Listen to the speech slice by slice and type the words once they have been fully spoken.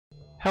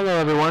Hello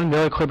everyone,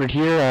 Billy Clippard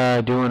here,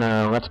 doing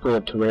a Let's Play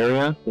of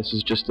Terraria. This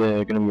is just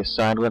going to be a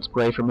side Let's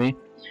Play for me.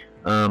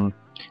 I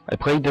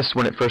played this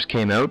when it first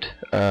came out,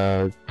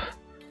 like,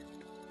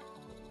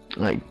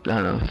 I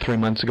don't know, 3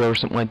 months ago or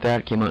something like that.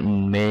 It came out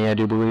in May, I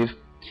do believe.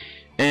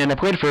 And I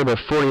played for about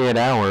 48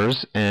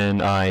 hours,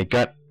 and I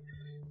got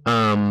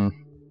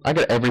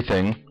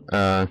everything.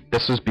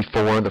 This was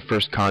before the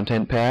first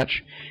content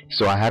patch,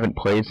 so I haven't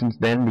played since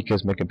then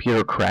because my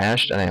computer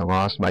crashed and I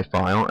lost my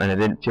file, and I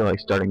didn't feel like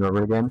starting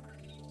over again.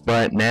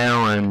 But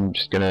now I'm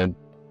just gonna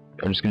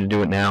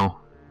do it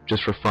now,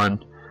 just for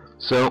fun.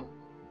 So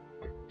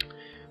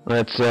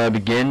let's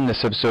begin.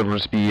 This episode will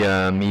just be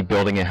me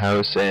building a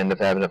house, and if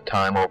I have enough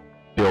time, I'll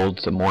build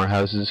some more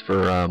houses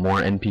for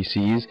more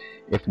NPCs.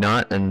 If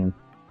not, then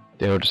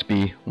there'll just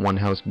be one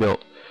house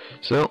built.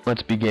 So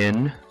let's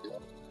begin.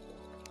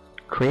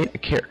 Create a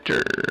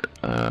character.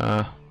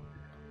 I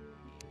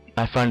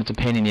find it's a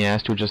pain in the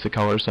ass to adjust the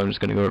color, so I'm just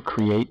gonna go to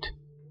create.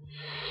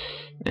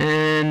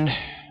 And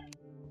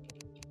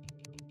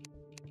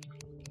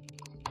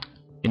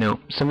you know,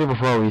 some people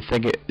probably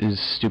think it is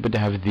stupid to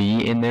have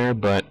the in there,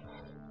 but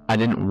I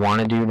didn't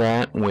want to do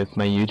that with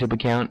my YouTube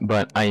account,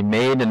 but I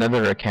made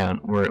another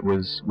account where it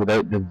was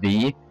without the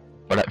the,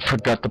 but I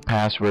forgot the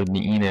password and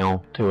the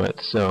email to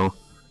it, so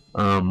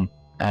I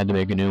had to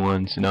make a new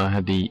one, so now I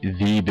have the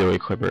Billy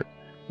Clippard,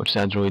 which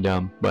sounds really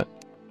dumb, but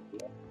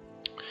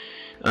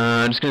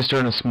I'm just going to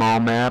start on a small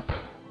map.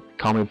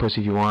 Call me a pussy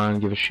if you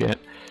want, give a shit.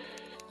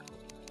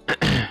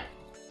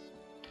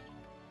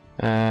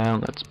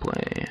 Let's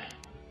play.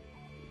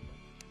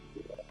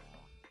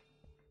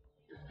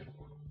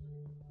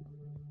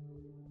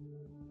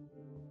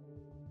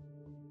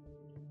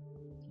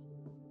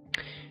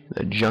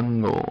 The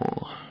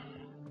jungle.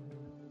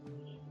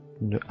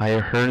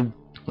 I've heard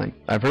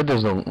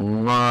there's a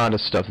lot of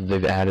stuff that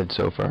they've added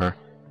so far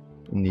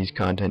in these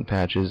content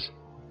patches,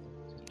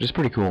 which is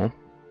pretty cool.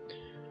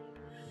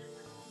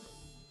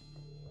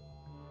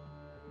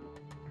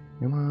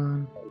 Come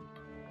on.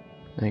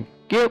 Thank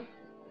you.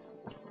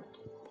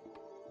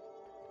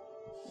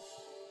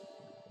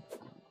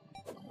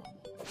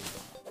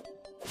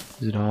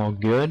 Is it all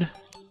good?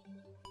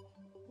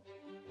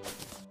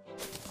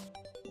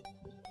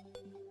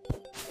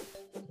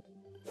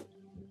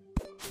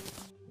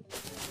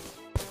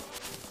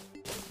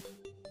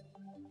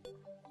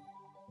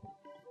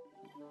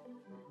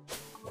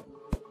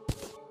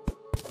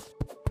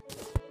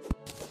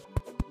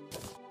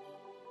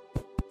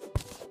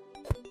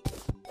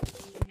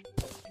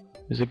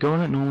 Is it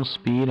going at normal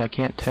speed? I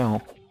can't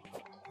tell.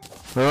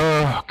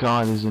 Oh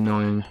god, this is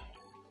annoying.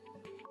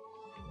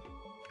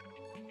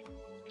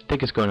 I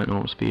think it's going at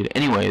normal speed.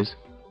 Anyways,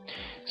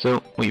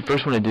 so what you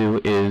first want to do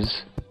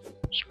is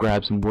just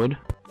grab some wood.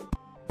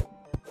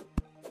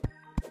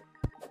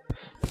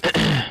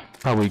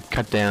 Probably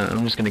cut down.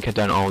 I'm just gonna cut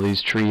down all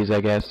these trees,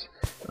 I guess.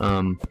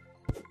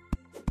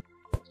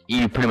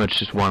 You pretty much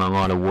just want a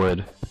lot of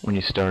wood when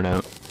you start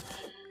out.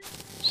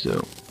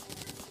 So.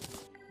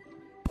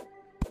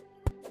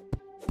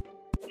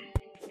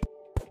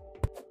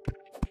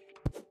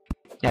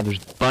 Yeah, there's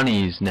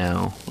bunnies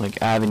now. Like,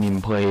 I haven't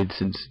even played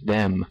since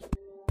them.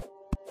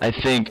 I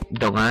think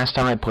the last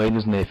time I played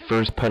was when they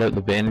first put out the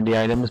vanity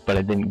items, but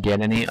I didn't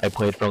get any. I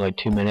played for like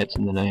 2 minutes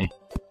and then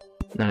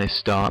I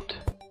stopped.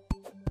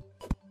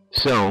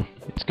 So,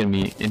 it's gonna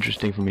be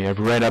interesting for me. I've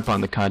read up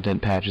on the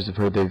content patches. I've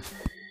heard they've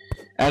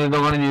added a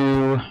lot of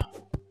new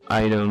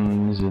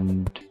items,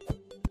 and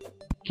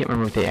can't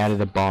remember if they added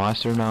a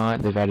boss or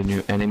not. They've added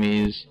new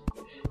enemies.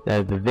 They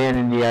added the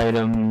vanity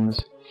items.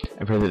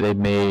 I've heard that they've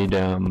made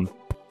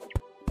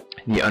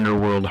the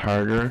underworld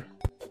harder.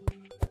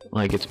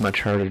 Like, it's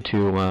much harder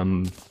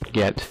to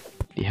get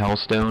the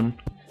hellstone,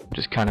 which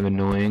is kind of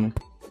annoying.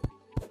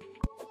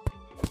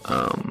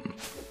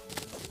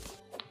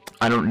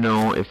 I don't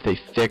know if they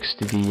fixed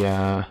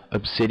the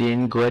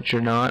obsidian glitch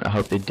or not. I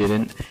hope they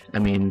didn't. I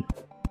mean,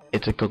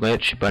 it's a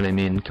glitch, but I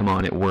mean, come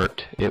on, it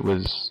worked. It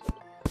was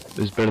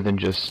better than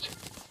just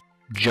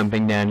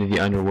jumping down to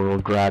the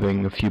underworld,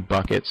 grabbing a few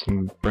buckets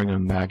and bringing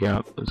them back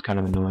up. It was kind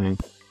of annoying.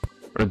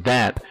 Or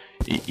that.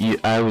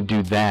 I would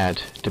do that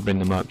to bring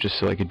them up just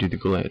so I could do the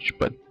glitch,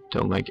 but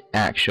to like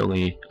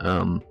actually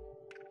farm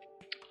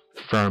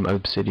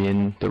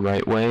obsidian the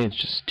right way, it's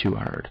just too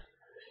hard.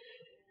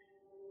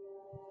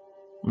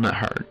 Not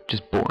hard,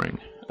 just boring.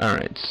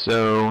 Alright,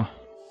 so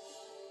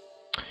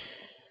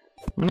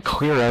I'm gonna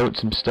clear out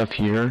some stuff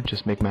here,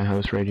 just make my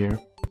house right here.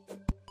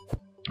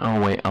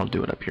 Oh wait, I'll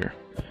do it up here.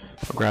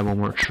 I'll grab one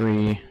more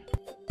tree.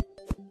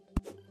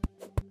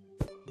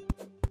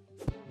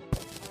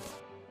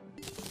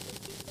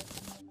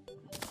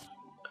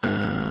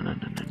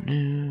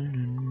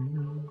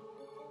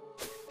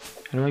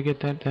 How do I get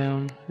that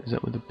down? Is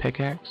that with a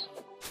pickaxe?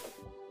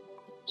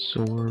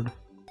 Sword.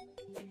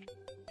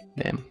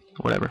 Damn,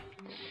 whatever.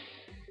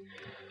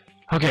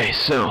 Okay,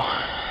 so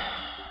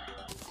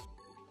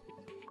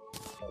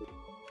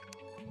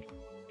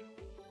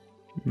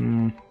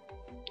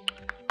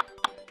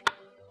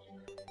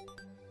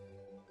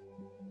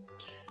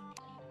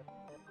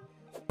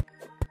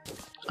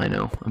I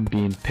know, I'm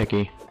being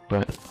picky,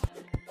 but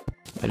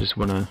I just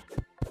want to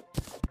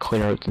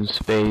clear out some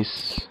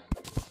space.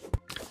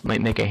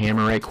 Might make a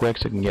hammer right quick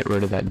so I can get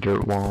rid of that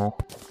dirt wall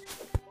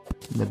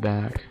in the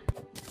back.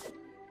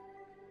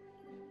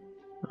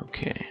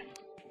 Okay.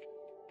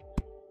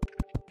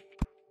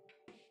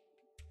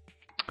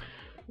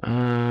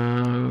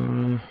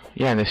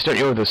 Yeah, and they start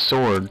you out with a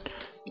sword.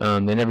 They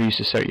never used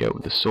to start you out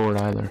with a sword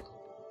either.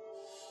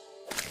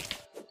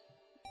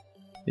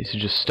 They used to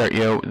just start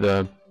you out with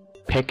a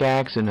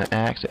pickaxe and an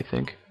axe, I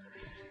think.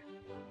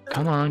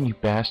 Come on, you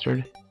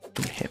bastard.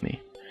 Don't hit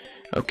me.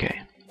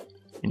 Okay.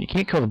 And you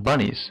can't kill the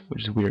bunnies,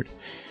 which is weird.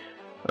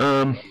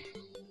 Okay,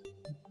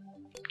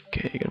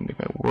 gotta make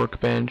my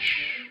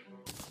workbench.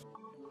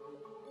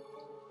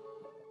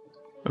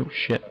 Oh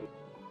shit.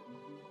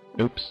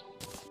 Oops.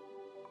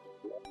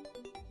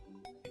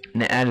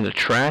 And they added a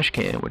trash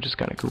can, which is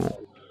kinda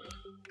cool.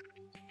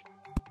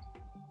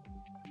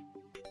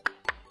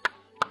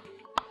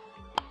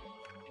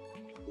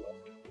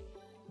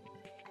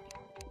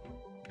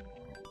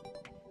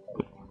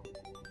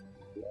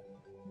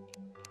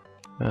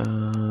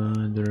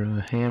 There's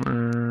a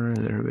hammer.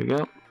 There we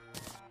go.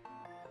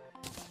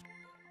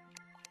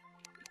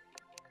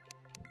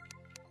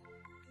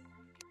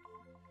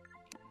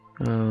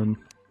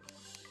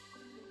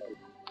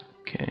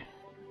 Okay.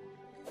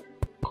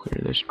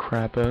 Clear this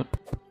crap up.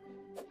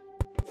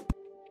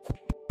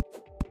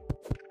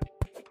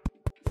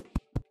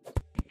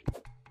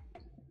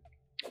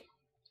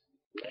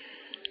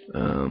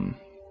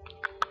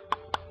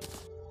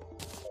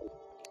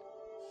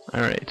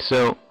 Alright,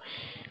 so,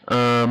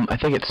 I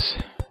think it's...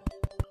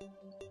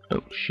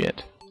 Oh,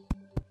 shit.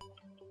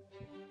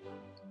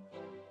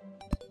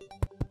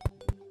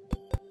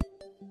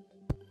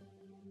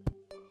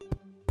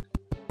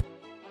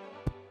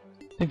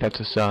 I think that's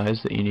the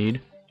size that you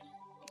need.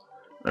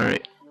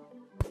 Alright.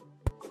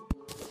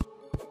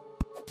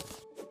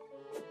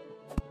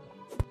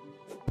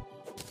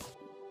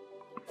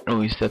 Or at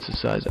least that's the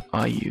size that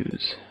I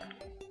use.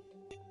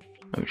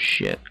 Oh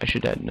shit, I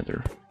should add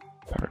another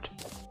part.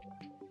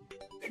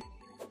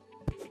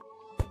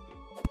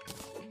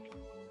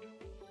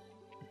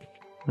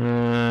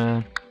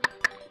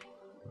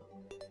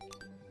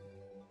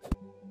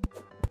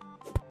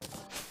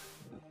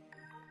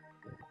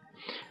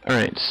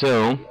 Alright,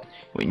 so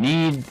we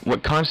need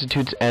what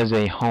constitutes as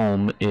a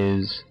home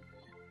is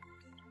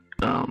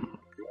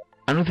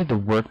I don't think the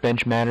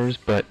workbench matters,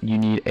 but you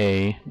need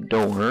a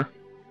door,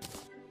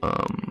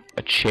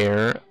 a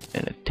chair,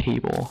 and a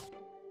table,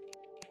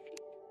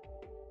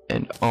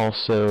 and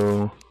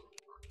also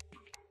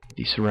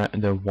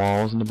the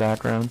walls in the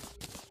background,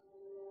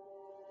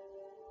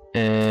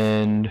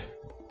 and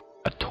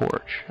a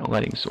torch, a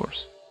lighting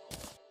source.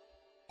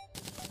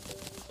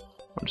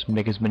 I'll just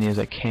make as many as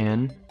I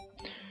can.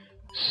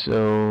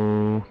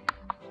 So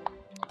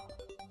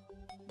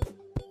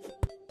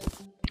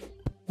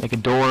make a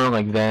door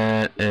like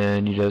that,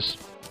 and you just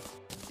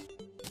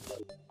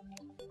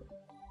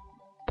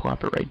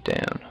plop it right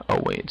down.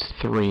 Oh wait, it's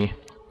 3.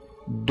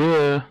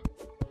 Duh.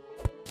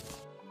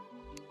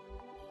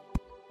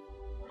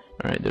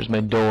 Alright, there's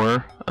my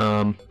door.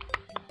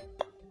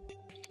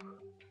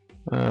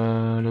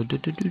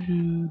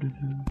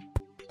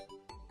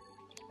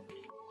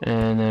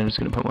 And then I'm just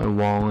gonna put my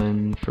wall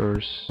in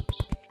first.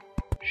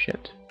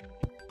 Shit.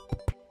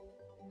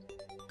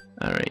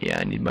 Alright, yeah,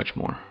 I need much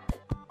more.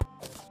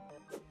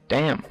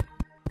 Damn!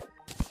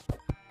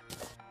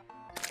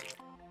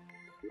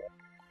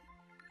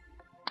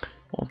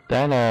 Well,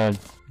 that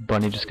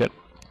bunny just got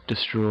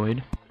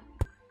destroyed.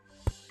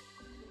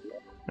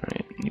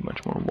 Alright, need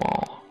much more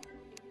wall.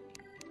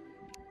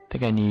 I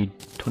think I need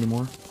 20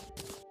 more.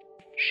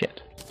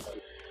 Shit.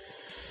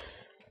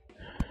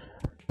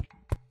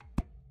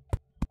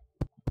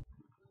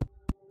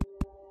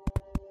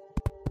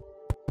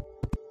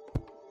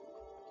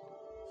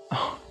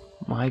 Oh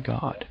my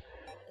god.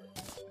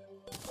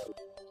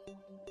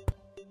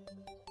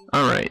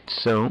 Alright,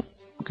 so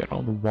we got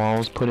all the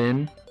walls put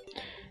in.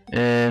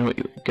 And we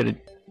got a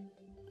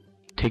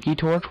tiki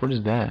torch? What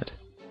is that?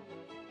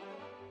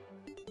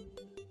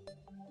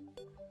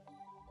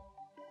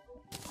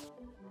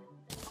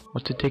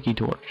 What's a tiki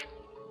torch?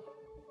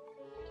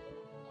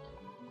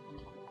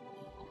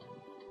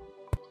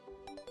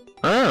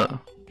 Oh!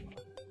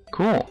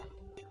 Cool.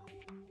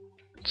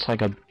 It's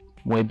like a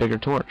way bigger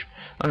torch.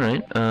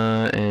 Alright,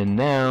 and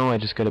now I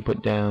just gotta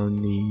put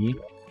down the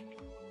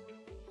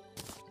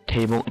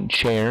table and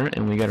chair,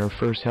 and we got our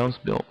first house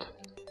built.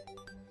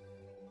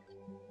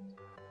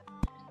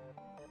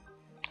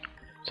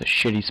 It's a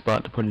shitty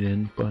spot to put it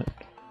in, but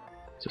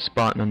it's a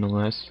spot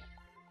nonetheless.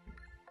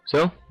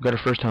 So, we got our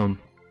first home.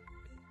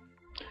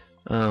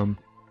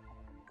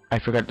 I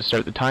forgot to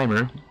start the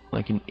timer,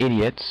 like an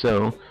idiot,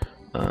 so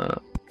I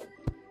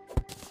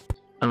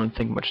don't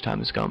think much time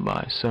has gone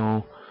by,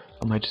 so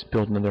I might just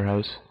build another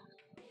house.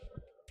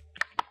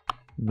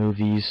 Move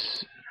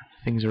these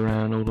things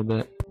around a little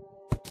bit.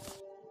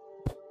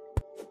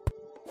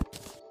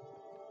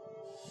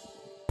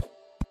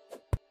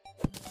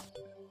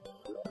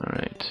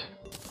 Alright.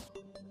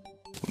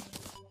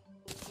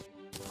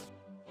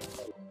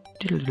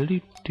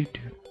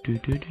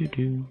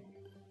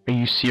 Are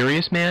you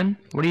serious, man?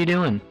 What are you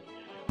doing?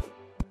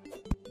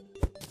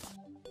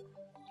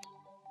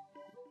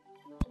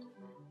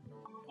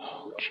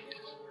 Oh,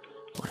 Jesus.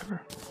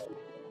 Whatever.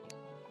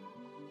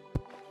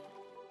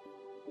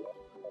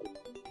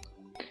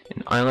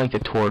 And I like the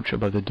torch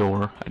above the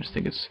door. I just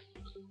think it's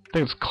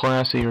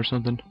classy or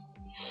something.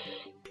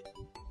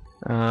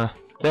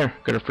 There,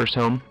 got our first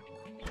home.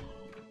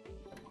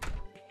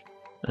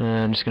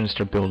 I'm just gonna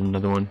start building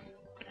another one.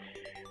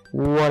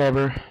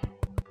 Whatever.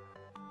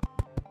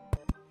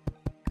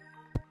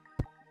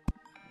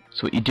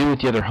 So what you do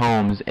with the other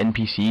homes,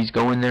 NPCs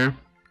go in there,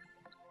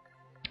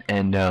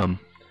 and I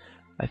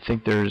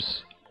think there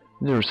was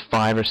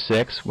 5 or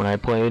 6 when I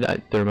played.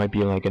 There might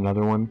be like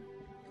another one.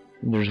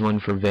 There's one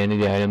for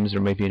vanity items.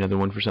 There might be another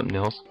one for something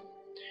else.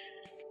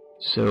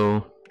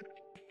 So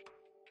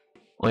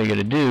all you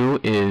gotta do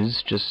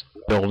is just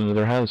build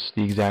another house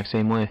the exact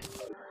same way,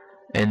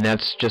 and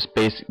that's just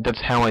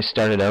that's how I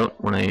started out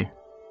when I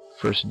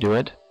first do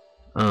it.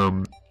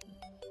 When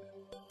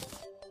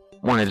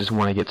I just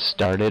want to get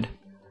started.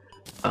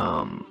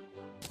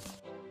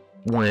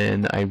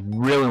 When I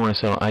really want to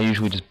settle, I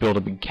usually just build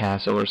a big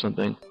castle or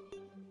something.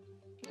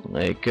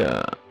 Like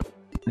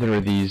there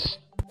are these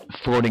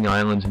floating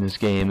islands in this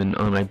game, and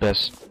on my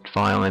best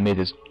file I made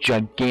this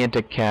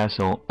gigantic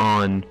castle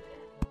on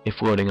a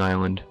floating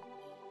island.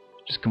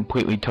 Just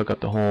completely took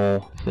up the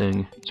whole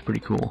thing. It's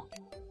pretty cool.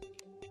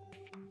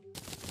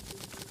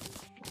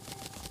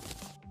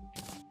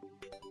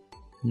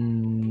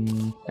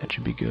 That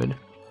should be good.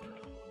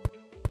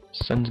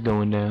 Sun's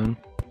going down.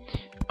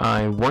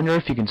 I wonder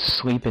if you can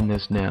sleep in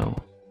this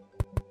now.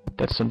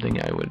 That's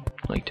something I would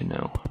like to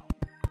know.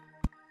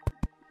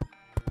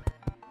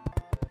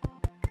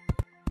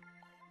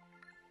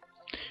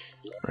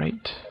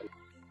 Right.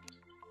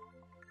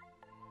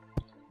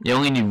 You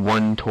only need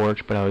 1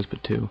 torch, but I always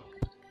put 2.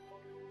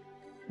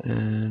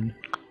 And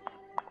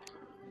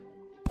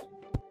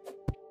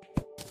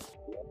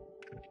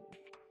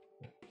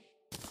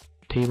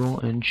table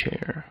and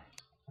chair.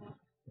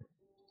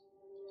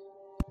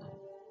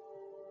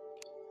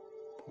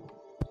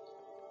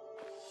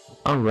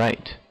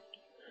 Alright.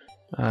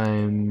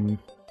 I'm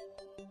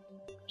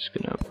just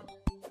gonna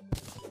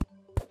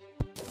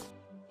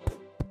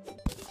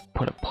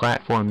put a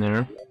platform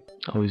there.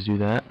 Always do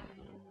that.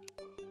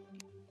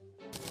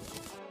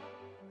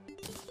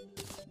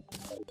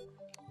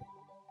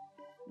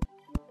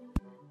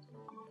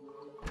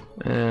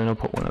 And I'll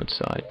put one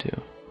outside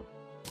too.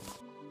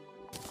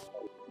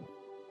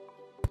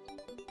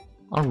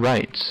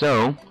 Alright,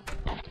 so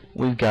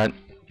we've got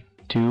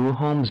 2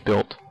 homes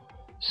built.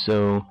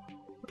 So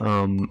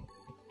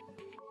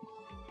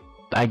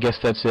I guess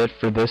that's it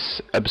for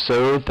this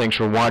episode. Thanks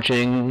for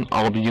watching.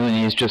 I'll be doing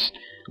these just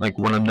like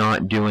when I'm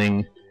not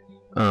doing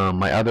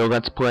my other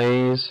Let's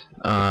Plays.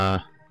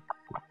 That's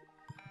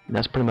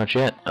pretty much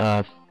it.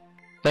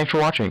 Thanks for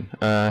watching.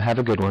 Have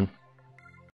a good one.